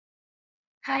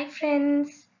Hi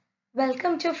friends,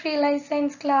 welcome to Free Life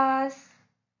Science class.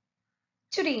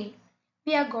 Today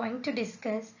we are going to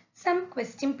discuss some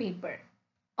question paper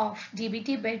of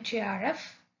DBT BET JRF,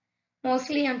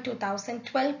 mostly on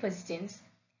 2012 questions.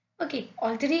 Okay,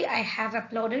 already I have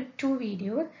uploaded two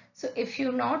videos, so if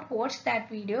you not watched that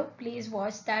video, please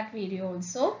watch that video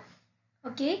also.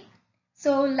 Okay,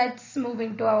 so let's move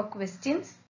into our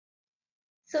questions.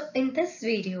 So in this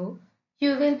video,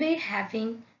 you will be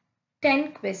having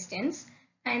 10 questions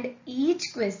and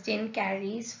each question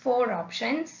carries 4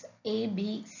 options A,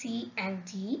 B, C and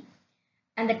D,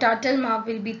 and the total mark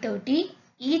will be 30.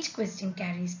 Each question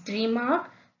carries 3 marks.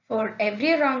 For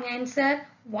every wrong answer,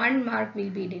 1 mark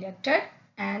will be deducted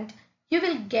and you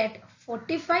will get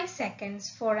 45 seconds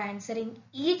for answering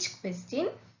each question.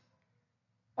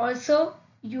 Also,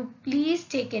 you please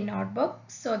take a notebook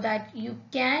so that you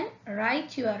can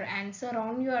write your answer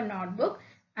on your notebook,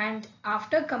 and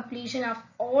after completion of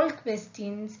all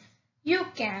questions, you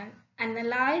can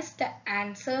analyze the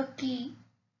answer key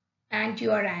and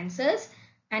your answers,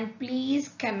 and please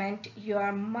comment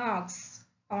your marks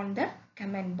on the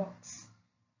comment box.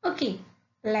 Okay,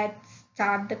 let's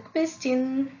start the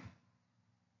question.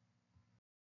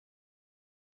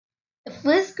 The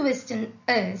first question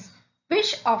is,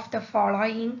 which of the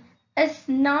following is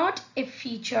not a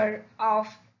feature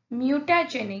of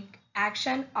mutagenic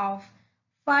action of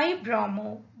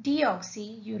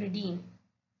 5-bromodeoxyuridine?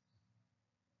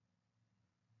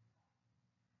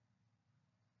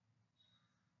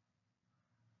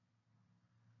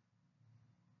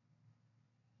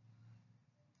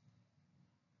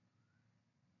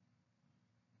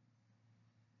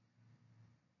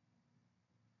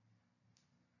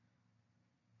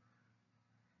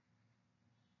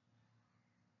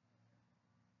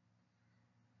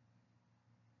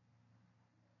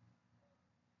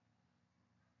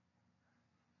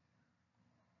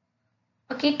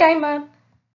 Okay, time up.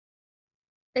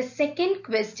 The second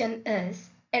question is,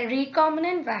 a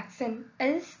recombinant vaccine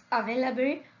is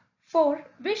available for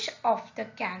which of the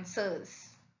cancers?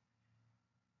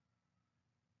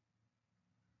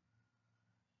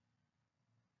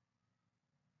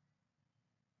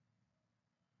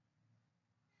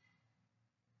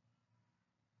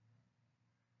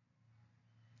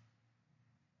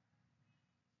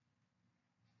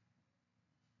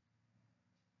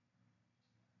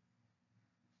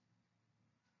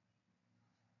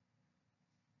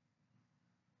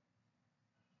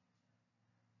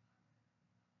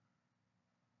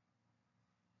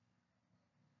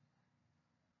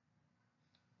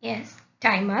 Yes,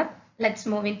 time up. Let's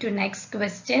move into next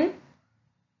question.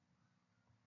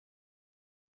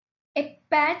 A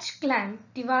patch clamp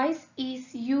device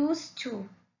is used to.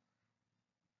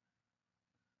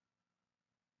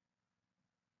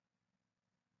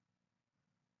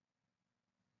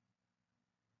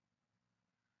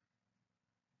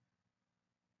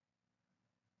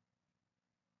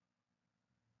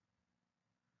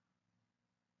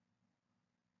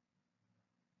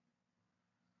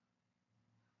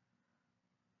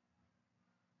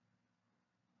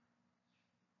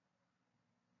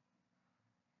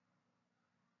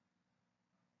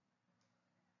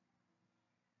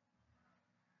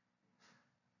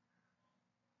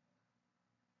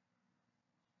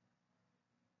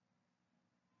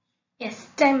 Yes,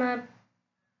 time up.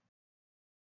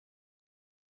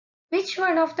 Which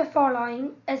one of the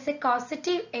following is a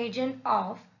causative agent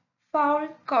of fowl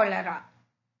cholera?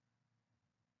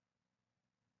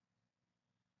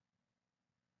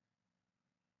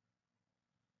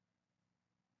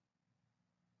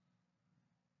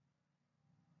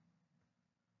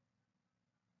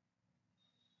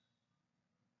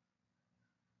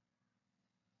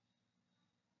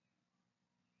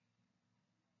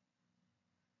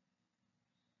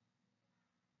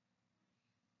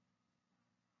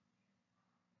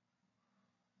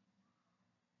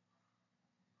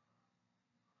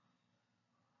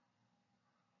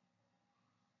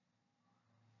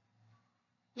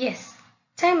 Yes,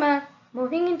 time up.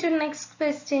 Moving into next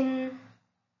question.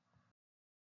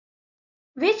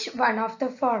 Which one of the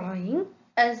following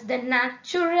is the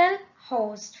natural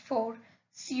host for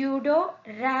pseudo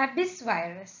rabies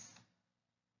virus?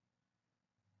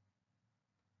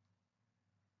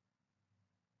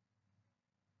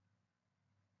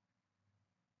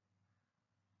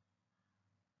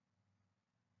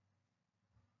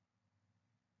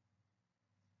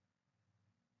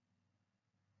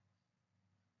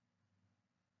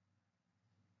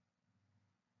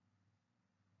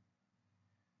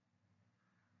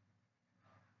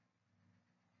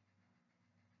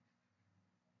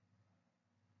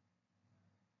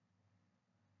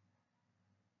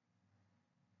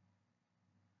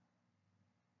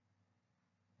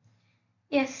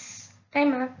 Yes,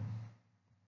 timer.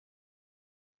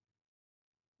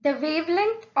 The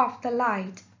wavelength of the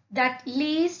light that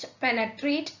least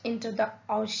penetrate into the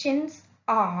oceans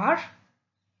are.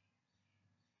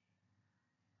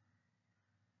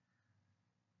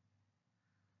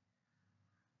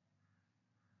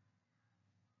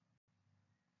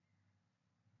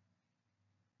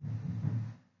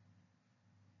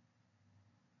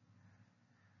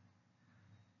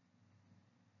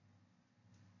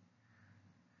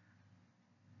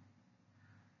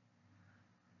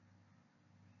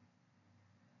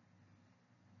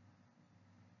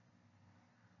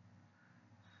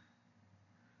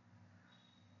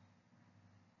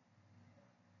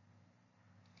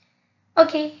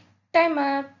 Okay,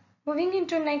 timer. Moving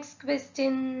into next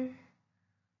question.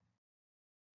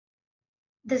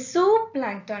 The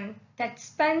zooplankton that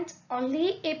spend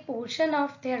only a portion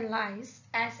of their lives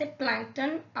as a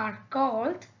plankton are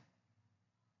called.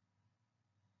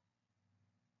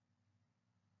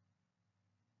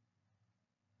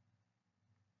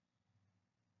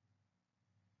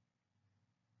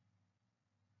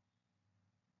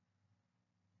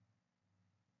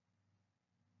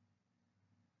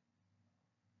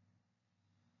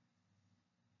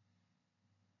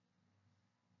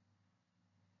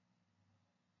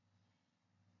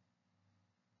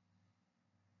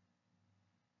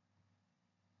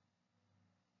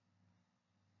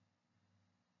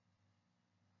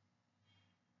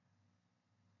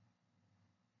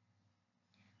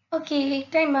 Okay,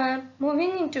 timer.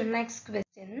 Moving into next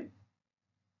question.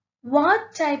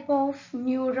 What type of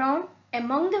neuron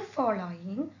among the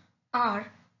following are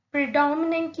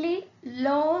predominantly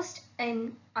lost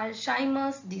in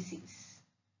Alzheimer's disease?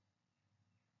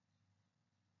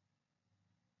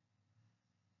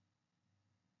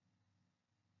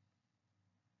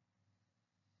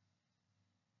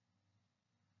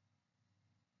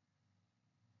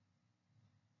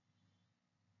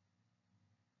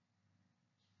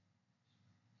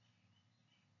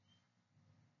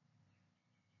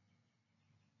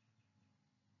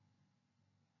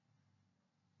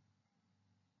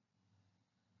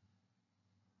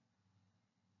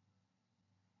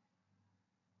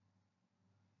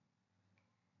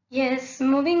 Yes,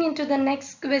 moving into the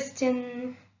next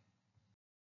question.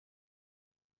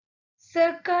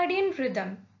 Circadian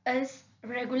rhythm is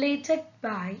regulated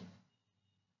by.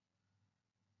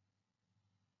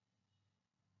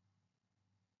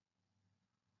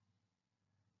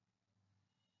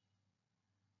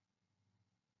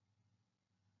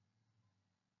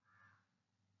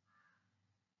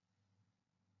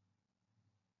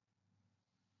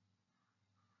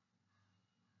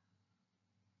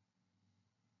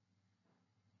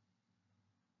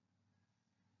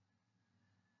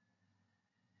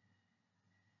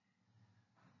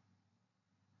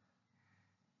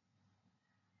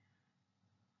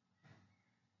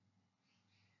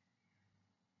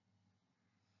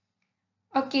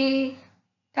 Okay,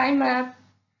 time up.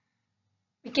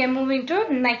 We can move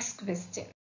into next question.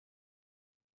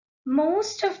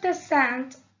 Most of the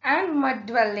sand and mud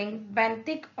dwelling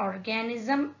benthic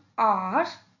organisms are.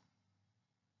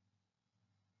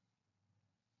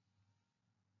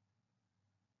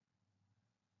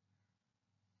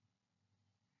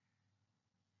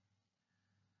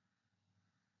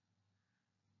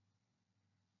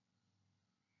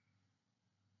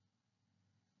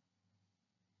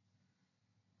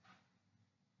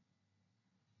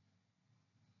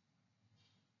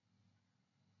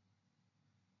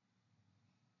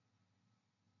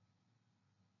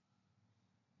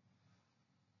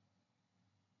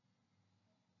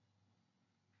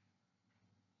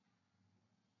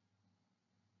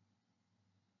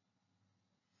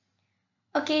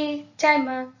 Okay,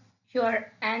 timer.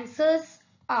 Your answers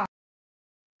are.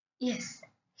 Yes,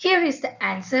 here is the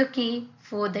answer key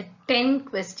for the 10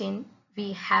 question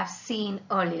we have seen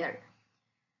earlier.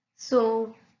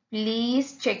 So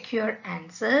please check your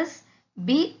answers,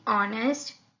 be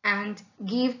honest and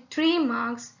give 3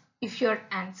 marks if your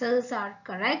answers are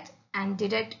correct and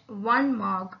deduct 1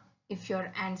 mark if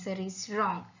your answer is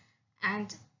wrong.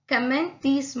 And comment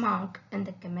these marks in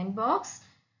the comment box.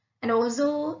 And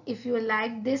also if you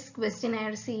like this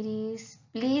questionnaire series,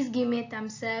 please give me a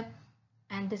thumbs up.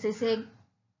 And this is a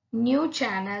new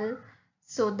channel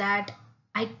so that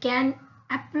I can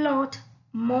upload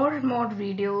more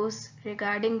videos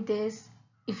regarding this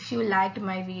if you liked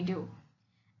my video,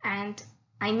 and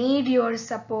I need your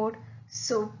support,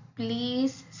 so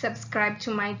please subscribe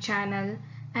to my channel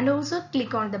and also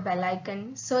click on the bell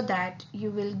icon so that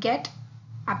you will get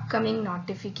upcoming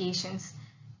notifications.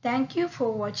 Thank you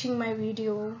for watching my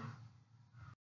video.